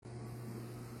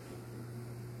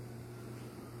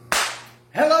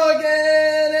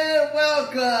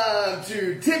Welcome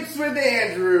to Tips with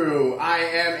Andrew. I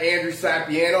am Andrew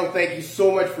Sapiano. Thank you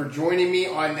so much for joining me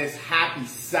on this happy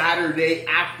Saturday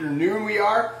afternoon. We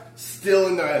are still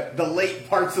in the late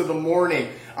parts of the morning.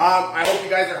 I hope you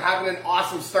guys are having an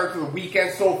awesome start to the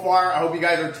weekend so far. I hope you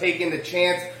guys are taking the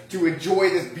chance to enjoy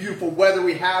this beautiful weather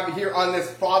we have here on this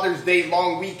Father's Day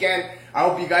long weekend. I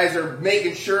hope you guys are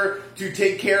making sure to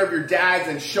take care of your dads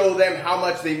and show them how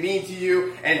much they mean to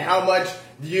you and how much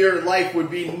your life would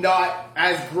be not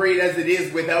as great as it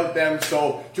is without them.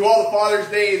 So to all the Father's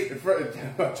Days,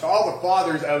 to all the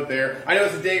fathers out there, I know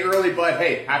it's a day early, but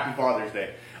hey, happy Father's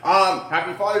Day.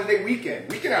 Happy Father's Day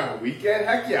weekend. We can have a weekend.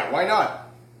 Heck yeah, why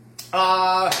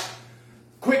not?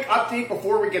 Quick update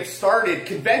before we get started.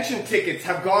 Convention tickets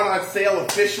have gone on sale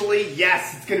officially.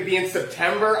 Yes, it's going to be in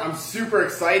September. I'm super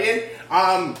excited.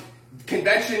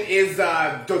 Convention is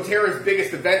doTERRA's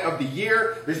biggest event of the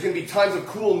year. There's going to be tons of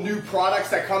cool new products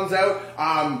that comes out.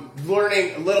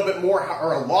 Learning a little bit more,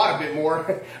 or a lot of it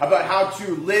more, about how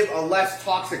to live a less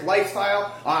toxic lifestyle,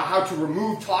 how to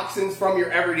remove toxins from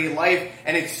your everyday life,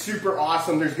 and it's super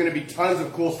awesome. There's going to be tons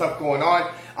of cool stuff going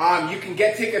on. You can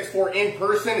get tickets for in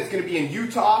person. It's going to be in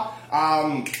Utah.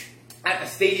 At the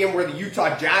stadium where the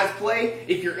Utah Jazz play.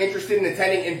 If you're interested in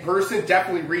attending in person,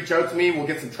 definitely reach out to me. We'll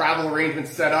get some travel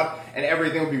arrangements set up and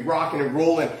everything will be rocking and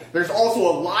rolling. There's also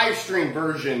a live stream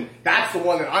version. That's the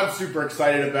one that I'm super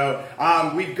excited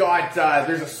about. We've got,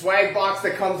 there's a swag box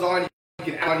that comes on. You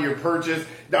can add on your purchase.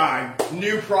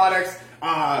 New products.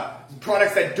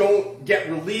 Products that don't get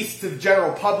released to the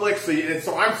general public.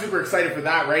 So I'm super excited for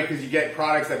that, right? Because you get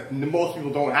products that most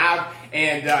people don't have.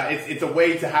 And it's a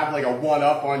way to have like a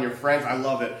one-up on your friends. I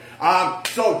love it.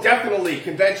 So definitely,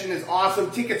 convention is awesome.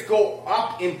 Tickets go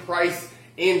up in price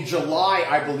in July,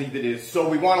 I believe it is. So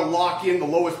we want to lock in the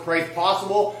lowest price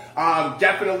possible.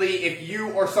 Definitely, if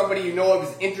you or somebody you know of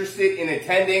is interested in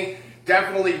attending,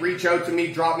 definitely reach out to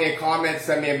me, drop me a comment,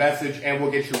 send me a message, and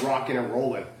we'll get you rocking and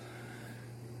rolling.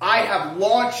 I have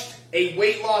launched a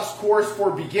weight loss course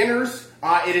for beginners.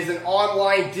 It is an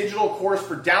online digital course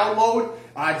for download.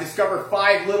 Discover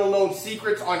 5 little-known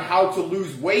secrets on how to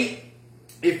lose weight.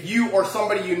 If you or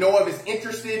somebody you know of is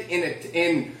interested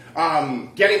in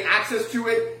getting access to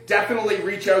it, definitely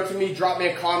reach out to me, drop me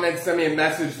a comment, send me a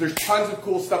message. There's tons of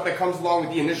cool stuff that comes along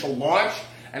with the initial launch,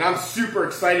 and I'm super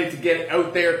excited to get it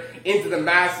out there into the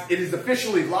mass. It is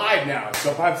officially live now,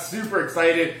 so I'm super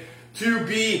excited to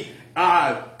be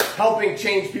helping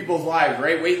change people's lives,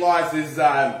 right? Weight loss is,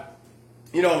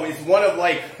 it's one of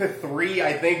like 3,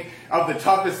 I think, of the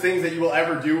toughest things that you will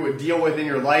ever deal with in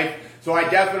your life. So I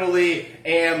definitely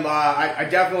am, I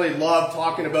definitely love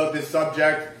talking about this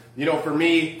subject. You know, for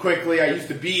me, quickly, I used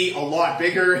to be a lot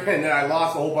bigger and then I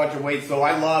lost a whole bunch of weight. So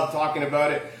I love talking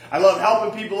about it. I love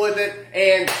helping people with it,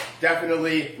 and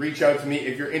definitely reach out to me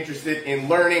if you're interested in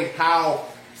learning how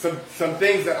some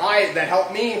things that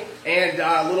help me, and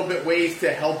a little bit ways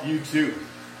to help you too.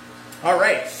 All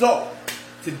right, so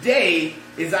today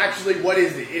is actually, what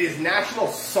is it? It is National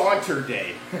Saunter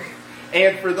Day.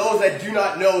 And for those that do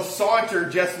not know, saunter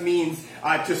just means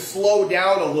to slow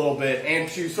down a little bit and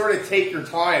to sort of take your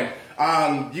time.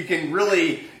 You can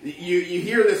really, you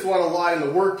hear this one a lot in the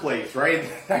workplace, right?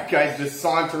 That guy's just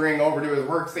sauntering over to his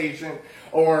workstation,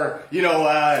 or,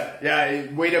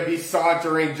 way to be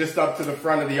sauntering just up to the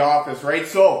front of the office, right?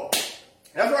 So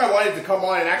that's where I wanted to come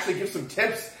on and actually give some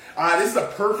tips. This is a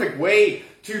perfect way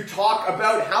to talk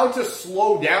about how to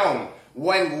slow down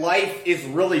when life is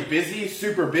really busy,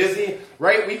 super busy,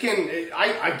 right?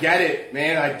 I get it,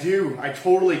 man. I do. I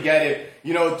totally get it.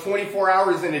 24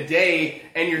 hours in a day,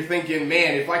 and you're thinking,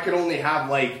 man, if I could only have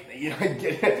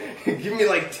give me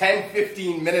like 10,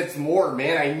 15 minutes more,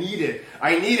 man. I need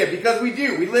it because we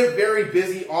do. We live very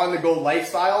busy, on-the-go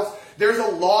lifestyles. There's a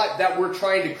lot that we're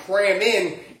trying to cram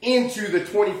into the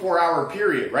 24-hour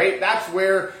period, right? That's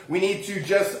where we need to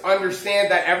just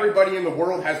understand that everybody in the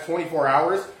world has 24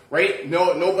 hours, right?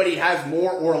 Nobody has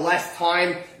more or less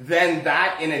time than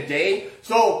that in a day.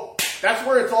 So that's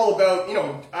where it's all about,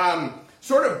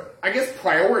 sort of, I guess,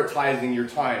 prioritizing your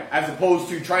time as opposed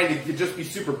to trying to just be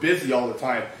super busy all the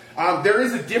time. There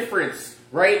is a difference,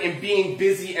 right, in being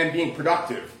busy and being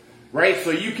productive, right? So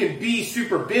you can be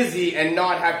super busy and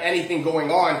not have anything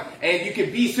going on, and you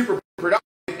can be super productive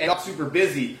and not super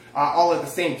busy all at the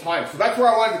same time. So that's where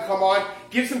I wanted to come on,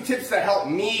 give some tips that help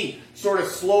me sort of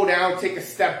slow down, take a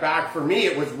step back. For me,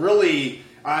 it was really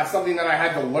something that I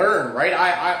had to learn, right?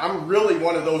 I'm really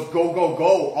one of those go, go,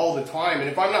 go all the time. And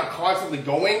if I'm not constantly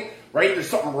going, right? There's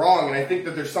something wrong, and I think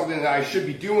that there's something that I should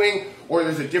be doing, or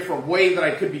there's a different way that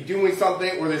I could be doing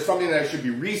something, or there's something that I should be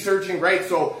researching, right?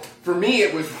 So for me,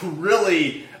 it was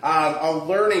really a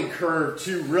learning curve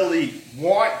to really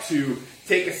want to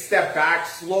take a step back,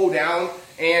 slow down,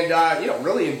 and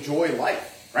really enjoy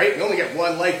life, right? You only get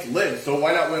one life to live, so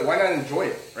why not enjoy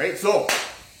it, right? So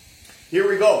here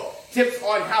we go. Tips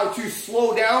on how to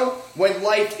slow down when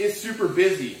life is super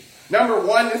busy. Number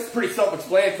one, this is pretty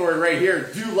self-explanatory right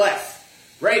here. Do less,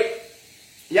 right?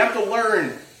 You have to learn.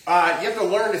 You have to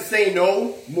learn to say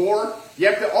no more. You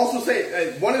have to also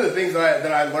say, one of the things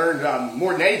that I learned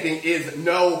more than anything is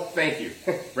no, thank you,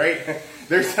 right?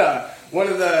 There's a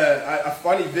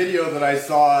funny video that I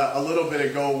saw a little bit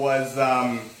ago was,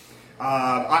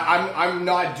 I'm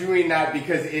not doing that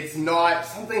because it's not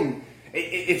something,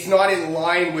 it's not in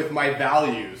line with my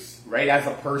values, right, as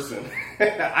a person.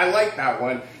 I like that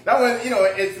one. That one,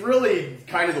 it's really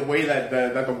kind of the way that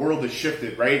the world has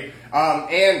shifted, right?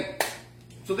 And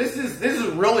so this is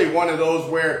really one of those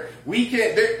where we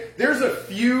can, there's a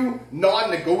few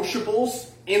non-negotiables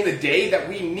in the day that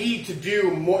we need to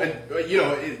do more,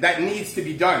 that needs to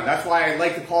be done. That's why I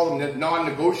like to call them the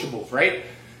non-negotiables, right?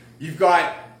 You've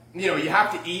got, you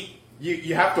have to eat,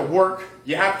 you have to work,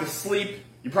 you have to sleep,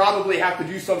 you probably have to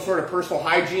do some sort of personal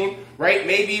hygiene, right?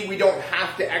 Maybe we don't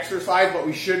have to exercise, but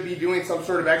we should be doing some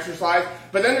sort of exercise.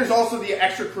 But then there's also the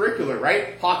extracurricular,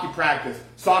 right? Hockey practice,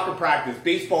 soccer practice,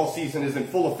 baseball season is in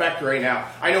full effect right now.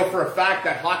 I know for a fact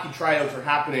that hockey tryouts are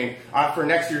happening for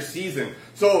next year's season.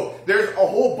 So there's a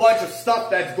whole bunch of stuff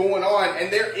that's going on,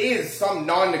 and there is some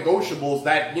non-negotiables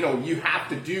that, you have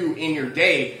to do in your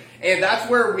day. And that's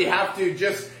where we have to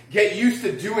just get used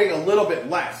to doing a little bit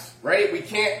less, right? We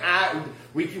can't add,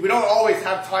 we don't always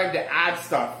have time to add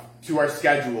stuff to our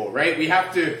schedule, right?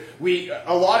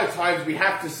 A lot of times we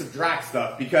have to subtract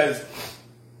stuff because,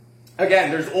 again,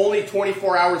 there's only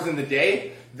 24 hours in the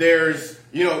day. There's,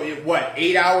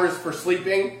 8 hours for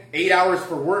sleeping, 8 hours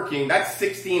for working. That's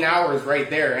 16 hours right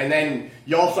there. And then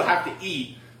you also have to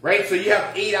eat, right? So you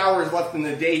have 8 hours left in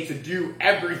the day to do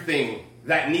everything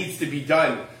that needs to be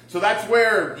done. So that's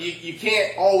where you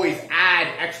can't always add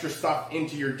extra stuff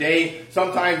into your day.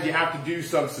 Sometimes you have to do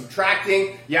some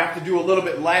subtracting. You have to do a little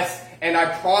bit less. And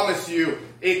I promise you,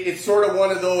 it's sort of one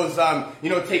of those,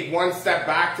 take one step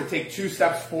back to take 2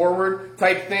 steps forward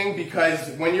type thing. Because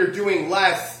when you're doing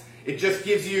less, it just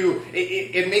gives you,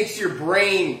 it makes your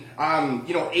brain,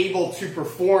 able to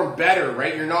perform better,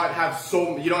 right? You don't have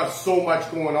so much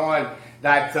going on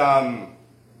that,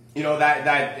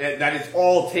 that it's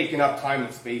all taking up time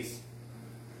and space.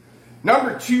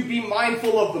 Number 2, be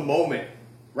mindful of the moment,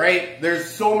 right?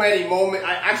 There's so many moments.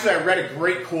 I read a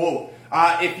great quote.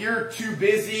 If you're too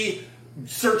busy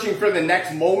searching for the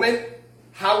next moment,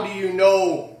 how do you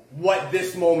know what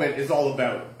this moment is all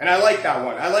about? And I like that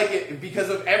one. I like it because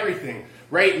of everything,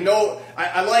 right?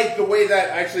 I like the way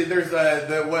that actually there's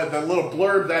the little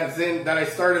blurb that I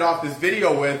started off this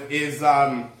video with is,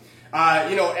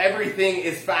 everything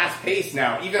is fast-paced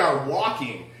now. Even our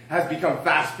walking has become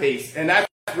fast-paced. And that's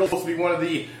really supposed to be one of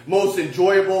the most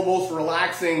enjoyable, most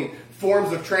relaxing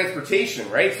forms of transportation,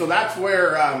 right? So that's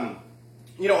where, a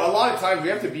lot of times we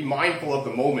have to be mindful of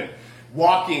the moment.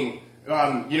 Walking,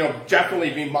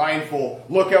 definitely be mindful.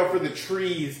 Look out for the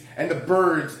trees and the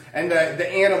birds and the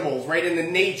animals, right? And the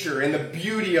nature and the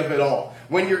beauty of it all.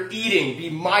 When you're eating, be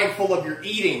mindful of your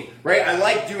eating, right? I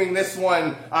like doing this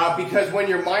one because when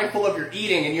you're mindful of your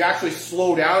eating and you actually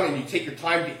slow down and you take your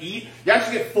time to eat, you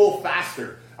actually get full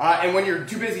faster. And when you're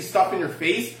too busy stuffing your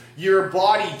face, your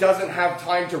body doesn't have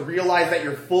time to realize that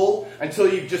you're full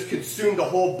until you've just consumed a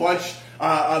whole bunch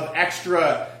of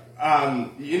extra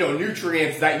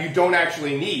nutrients that you don't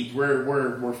actually need.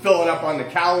 We're filling up on the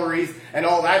calories and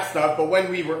all that stuff. But when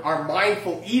we are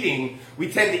mindful eating,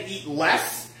 we tend to eat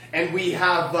less. And we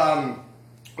have a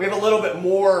little bit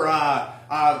more,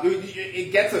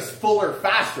 it gets us fuller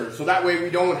faster, so that way we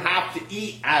don't have to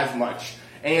eat as much.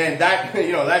 And that,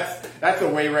 that's a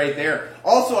way right there.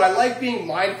 Also, I like being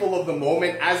mindful of the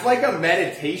moment as like a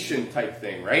meditation type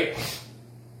thing, right?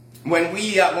 When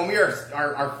we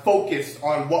are focused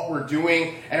on what we're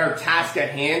doing and our task at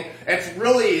hand, it's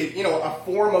really, a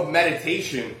form of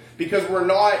meditation because we're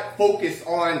not focused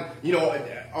on,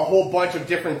 a whole bunch of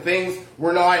different things.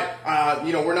 We're not,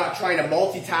 we're not trying to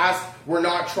multitask. We're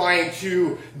not trying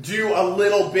to do a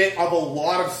little bit of a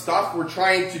lot of stuff. We're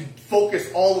trying to focus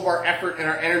all of our effort and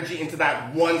our energy into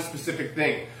that one specific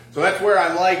thing. So that's where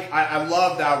I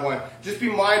love that one. Just be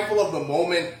mindful of the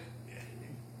moment.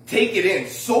 Take it in.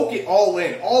 Soak it all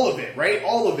in. All of it, right?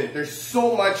 All of it. There's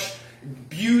so much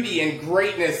beauty and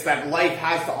greatness that life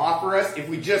has to offer us if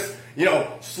we just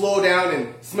slow down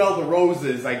and smell the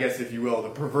roses, I guess, if you will, the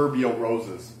proverbial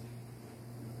roses.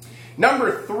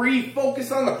 Number 3,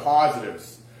 focus on the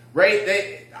positives, right?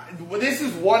 This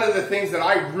is one of the things that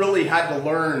I really had to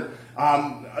learn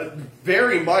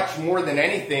very much more than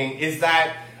anything, is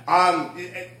that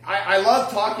I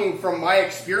love talking from my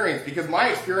experience, because my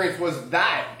experience was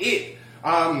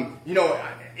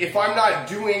if I'm not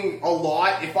doing a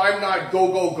lot, if I'm not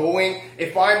going,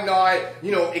 if I'm not,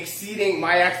 exceeding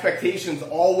my expectations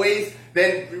always,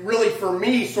 then really for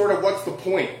me, sort of what's the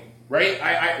point, right?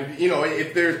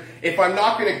 If I'm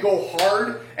not going to go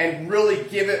hard and really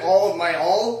give it all of my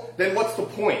all, then what's the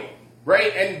point,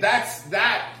 right? And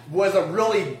that was a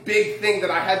really big thing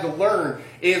that I had to learn,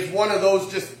 is one of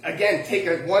those, just again, take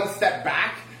one step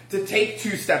back to take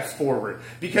 2 steps forward,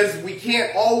 because we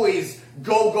can't always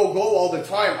go all the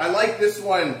time. I like this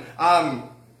one.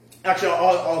 Actually,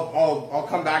 I'll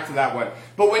come back to that one.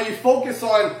 But when you focus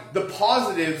on the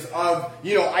positives of,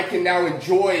 I can now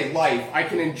enjoy life, I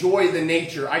can enjoy the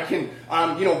nature, I can,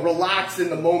 relax in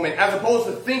the moment, as opposed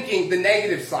to thinking the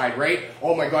negative side, right?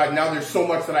 Oh my God, now there's so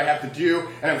much that I have to do,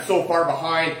 and I'm so far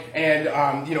behind, and,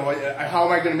 how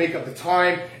am I going to make up the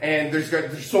time? And there's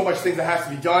so much things that has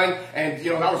to be done, and,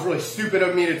 that was really stupid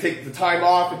of me to take the time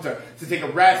off, and to take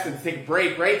a rest, and to take a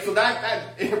break, right? So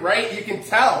that right, you can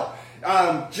tell.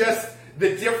 Just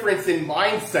the difference in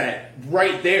mindset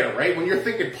right there, right? When you're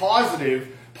thinking positive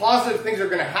things are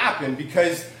going to happen,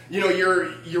 because,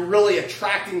 you're really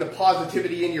attracting the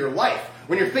positivity in your life.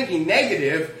 When you're thinking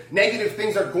negative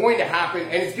things are going to happen,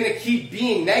 and it's going to keep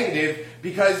being negative,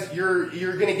 because you're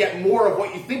going to get more of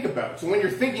what you think about. So when you're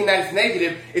thinking that it's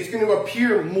negative, it's going to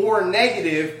appear more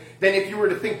negative than if you were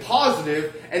to think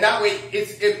positive, and that way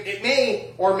it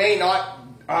may or may not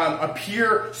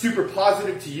appear super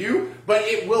positive to you, but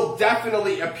it will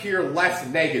definitely appear less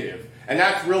negative. And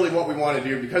that's really what we want to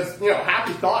do, because,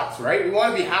 happy thoughts, right? We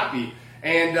want to be happy.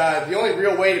 And the only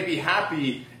real way to be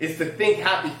happy is to think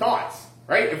happy thoughts,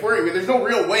 right? There's no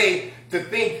real way to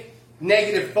think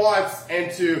negative thoughts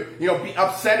and to, be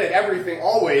upset at everything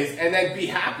always and then be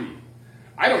happy.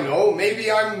 I don't know,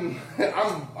 maybe I'm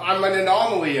an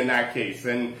anomaly in that case.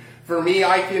 And for me,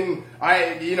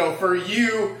 for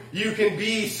you can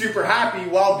be super happy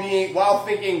while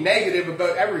thinking negative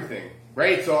about everything,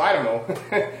 right? So I don't know.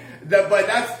 But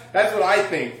that's what I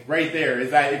think right there,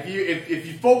 is that if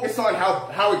you focus on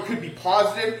how it could be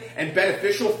positive and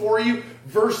beneficial for you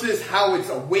versus how it's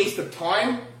a waste of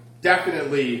time,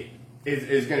 definitely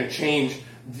is going to change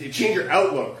your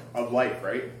outlook of life,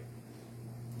 right?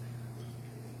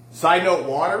 Side note,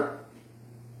 water.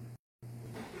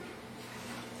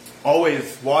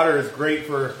 Always, water is great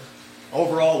for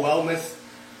overall wellness.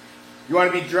 You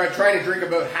want to be trying to drink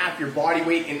about half your body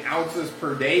weight in ounces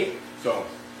per day. So,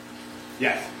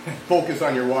 yes, focus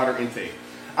on your water intake.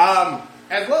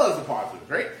 As well as the positives,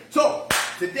 right? So,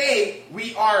 today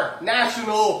we are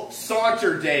National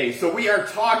Saunter Day. So we are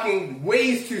talking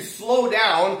ways to slow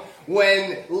down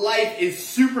when life is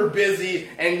super busy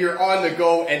and you're on the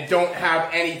go and don't have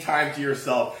any time to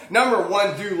yourself. Number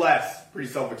 1, do less. Pretty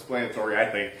self-explanatory, I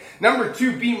think. Number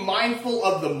 2, be mindful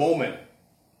of the moment.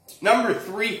 Number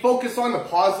 3, focus on the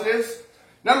positives.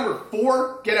 Number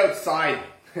 4, get outside.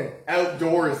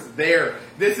 Outdoors, there.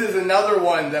 This is another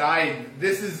one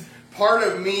this is part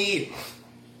of me,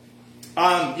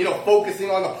 focusing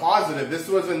on the positive. This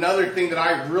was another thing that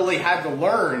I really had to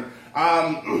learn,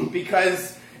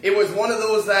 because it was one of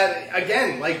those that,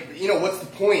 again, what's the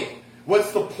point?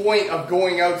 What's the point of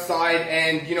going outside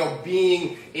and,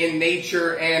 being in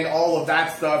nature and all of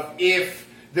that stuff if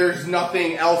there's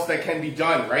nothing else that can be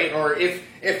done, right? Or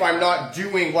if I'm not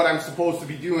doing what I'm supposed to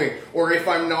be doing, or if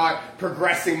I'm not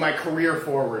progressing my career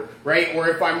forward, right? Or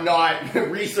if I'm not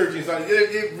researching something.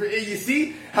 You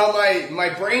see how my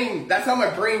brain, that's how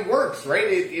my brain works, right?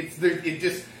 It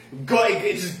just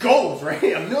goes, right?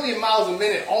 1,000,000 miles a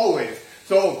minute always.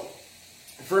 So,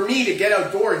 for me to get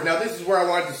outdoors, now this is where I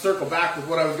wanted to circle back with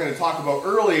what I was going to talk about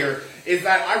earlier, is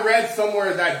that I read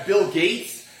somewhere that Bill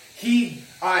Gates, he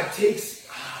takes,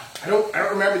 I don't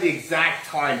remember the exact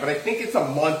time, but I think it's a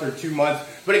month or 2 months,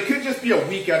 but it could just be a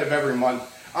week out of every month,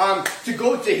 to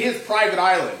go to his private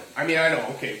island. I mean, I know,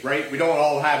 okay, right? We don't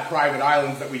all have private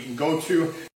islands that we can go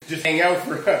to, just hang out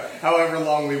for however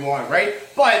long we want, right?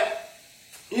 But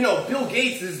Bill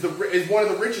Gates is one of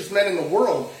the richest men in the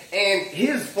world, and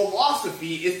his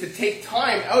philosophy is to take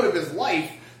time out of his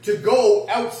life to go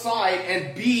outside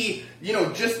and be,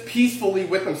 just peacefully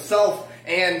with himself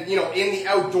and, in the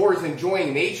outdoors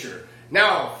enjoying nature.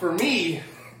 Now, for me,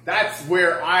 that's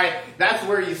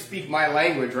where you speak my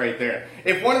language right there.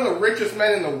 If one of the richest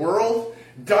men in the world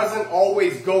doesn't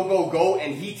always go,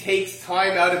 and he takes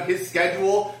time out of his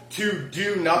schedule to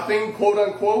do nothing, quote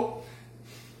unquote,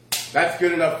 that's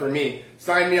good enough for me.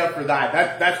 Sign me up for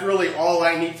that. That's really all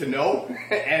I need to know,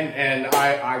 and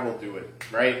I will do it,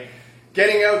 right?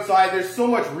 Getting outside, there's so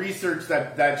much research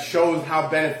that shows how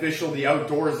beneficial the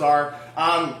outdoors are.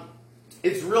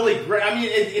 It's really great. I mean,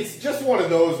 it's just one of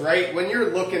those, right? When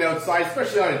you're looking outside,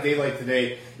 especially on a day like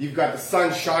today, you've got the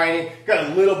sun shining,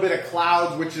 got a little bit of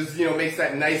clouds, which is, makes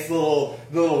that nice little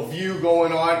view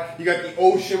going on. You got the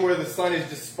ocean where the sun is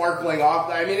just sparkling off.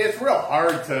 I mean, it's real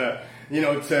hard to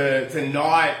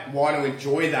not want to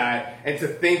enjoy that and to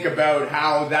think about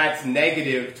how that's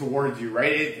negative towards you,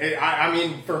 right? I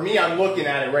mean, for me, I'm looking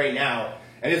at it right now,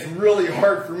 and it's really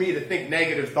hard for me to think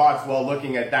negative thoughts while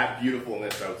looking at that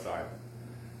beautifulness outside.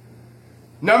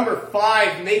 Number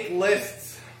 5, make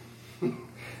lists.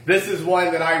 This is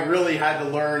one that I really had to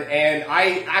learn, and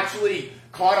I actually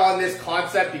caught on this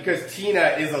concept because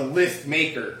Tina is a list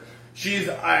maker.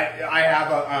 I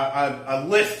have a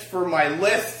list for my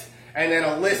list, and then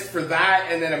a list for that,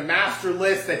 and then a master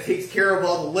list that takes care of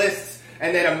all the lists,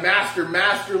 and then a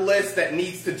master list that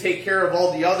needs to take care of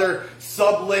all the other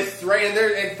sub lists, right?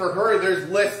 And for her, there's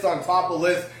lists on top of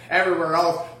lists everywhere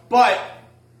else, but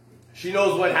she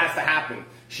knows what has to happen.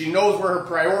 She knows where her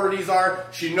priorities are.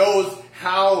 She knows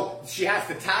how she has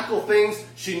to tackle things.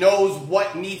 She knows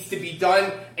what needs to be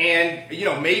done. And,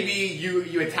 maybe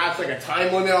you attach like a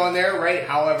time limit on there, right?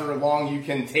 However long you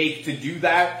can take to do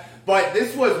that. But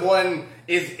this was one,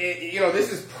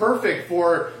 this is perfect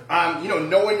for,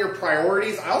 knowing your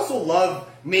priorities. I also love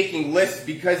making lists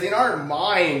because in our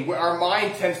mind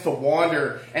tends to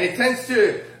wander, and it tends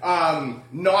to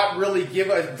not really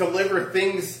deliver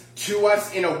things to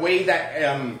us in a way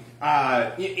that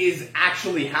is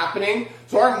actually happening.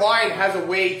 So our mind has a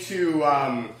way to,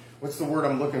 what's the word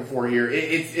I'm looking for here?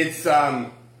 It's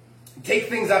take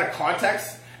things out of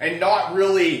context and not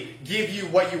really give you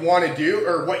what you want to do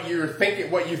or what you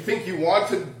think you want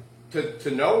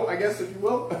to know, I guess, if you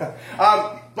will.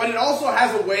 But it also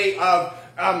has a way of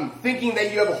thinking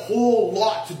that you have a whole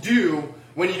lot to do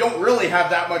when you don't really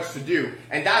have that much to do.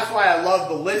 And that's why I love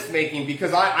the list making,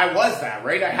 because I was that,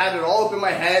 right? I had it all up in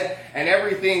my head and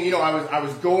everything, I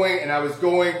was going and I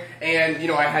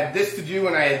had this to do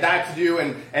and I had that to do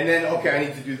and then, okay, I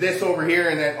need to do this over here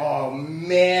and then, oh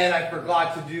man, I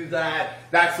forgot to do that.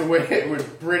 That's the way it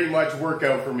would pretty much work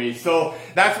out for me. So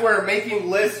that's where making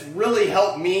lists really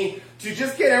helped me to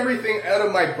just get everything out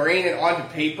of my brain and onto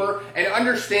paper and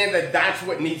understand that that's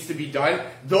what needs to be done.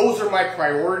 Those are my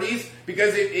priorities,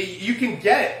 because you can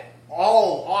get it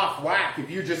all off whack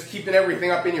if you're just keeping everything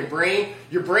up in your brain.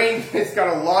 Your brain has got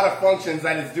a lot of functions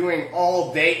that it's doing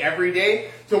all day, every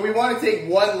day. So we want to take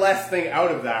one less thing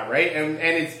out of that, right? And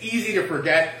it's easy to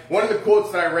forget. One of the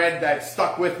quotes that I read that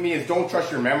stuck with me is, don't trust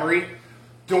your memory.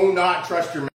 Do not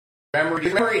trust your memory.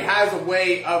 Your memory has a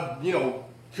way of,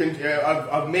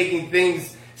 of making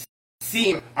things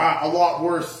seem a lot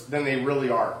worse than they really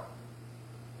are.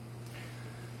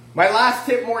 My last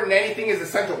tip, more than anything, is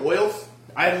essential oils.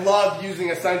 I love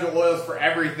using essential oils for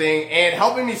everything and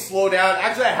helping me slow down.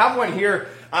 Actually, I have one here,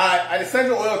 an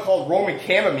essential oil called Roman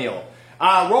chamomile.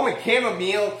 Roman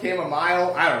chamomile,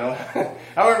 I don't know,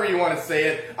 however you want to say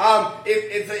it.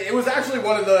 It was actually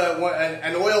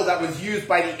an oil that was used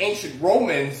by the ancient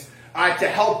Romans to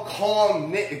help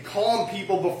calm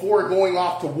people before going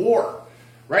off to war.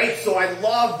 Right? So I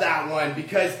love that one,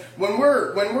 because when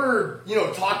we're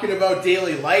talking about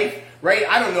daily life, right?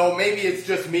 I don't know, maybe it's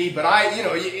just me, but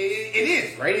it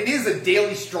is, right? It is a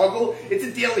daily struggle. It's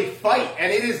a daily fight,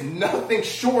 and it is nothing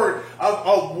short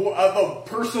of a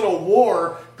personal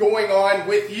war going on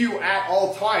with you at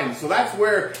all times. So that's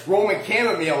where Roman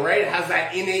chamomile, right? It has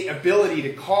that innate ability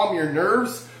to calm your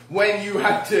nerves when you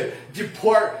have to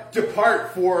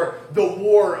depart for the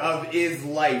war of is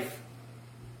life.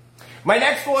 My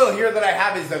next oil here that I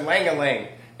have is ylang ylang.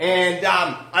 And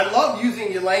I love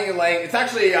using ylang ylang. It's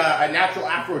actually a natural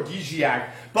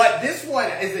aphrodisiac. But this one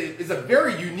is a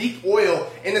very unique oil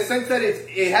in the sense that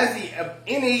it has the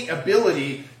innate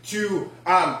ability to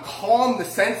calm the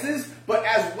senses, but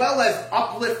as well as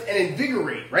uplift and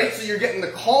invigorate, right? So you're getting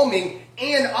the calming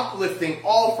and uplifting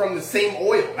all from the same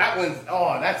oil.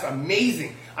 That's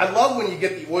amazing. I love when you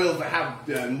get the oils that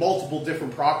have multiple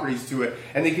different properties to it,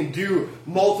 and they can do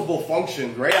multiple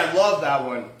functions, right? I love that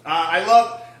one.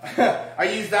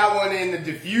 I use that one in the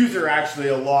diffuser actually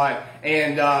a lot,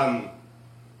 and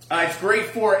it's great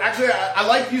for, I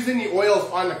like using the oils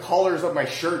on the collars of my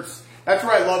shirts. That's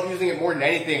where I love using it more than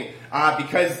anything,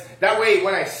 because that way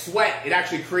when I sweat, it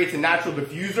actually creates a natural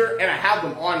diffuser, and I have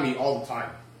them on me all the time.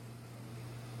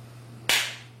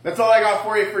 That's all I got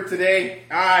for you for today.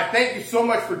 Thank you so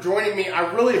much for joining me.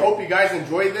 I really hope you guys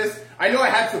enjoyed this. I know I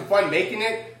had some fun making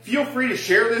it. Feel free to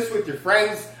share this with your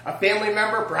friends, a family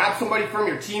member, perhaps somebody from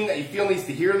your team that you feel needs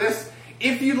to hear this.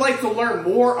 If you'd like to learn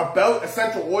more about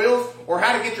essential oils or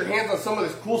how to get your hands on some of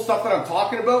this cool stuff that I'm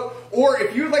talking about, or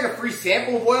if you'd like a free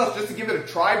sample of oils just to give it a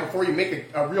try before you make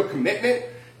a real commitment,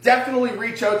 definitely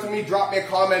reach out to me, drop me a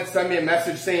comment, send me a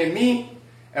message saying me,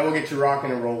 and we'll get you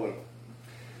rocking and rolling.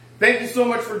 Thank you so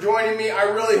much for joining me. I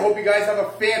really hope you guys have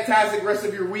a fantastic rest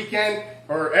of your weekend,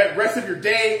 or rest of your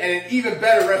day, and an even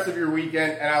better rest of your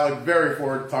weekend, and I look very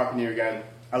forward to talking to you again.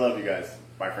 I love you guys.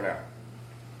 Bye for now.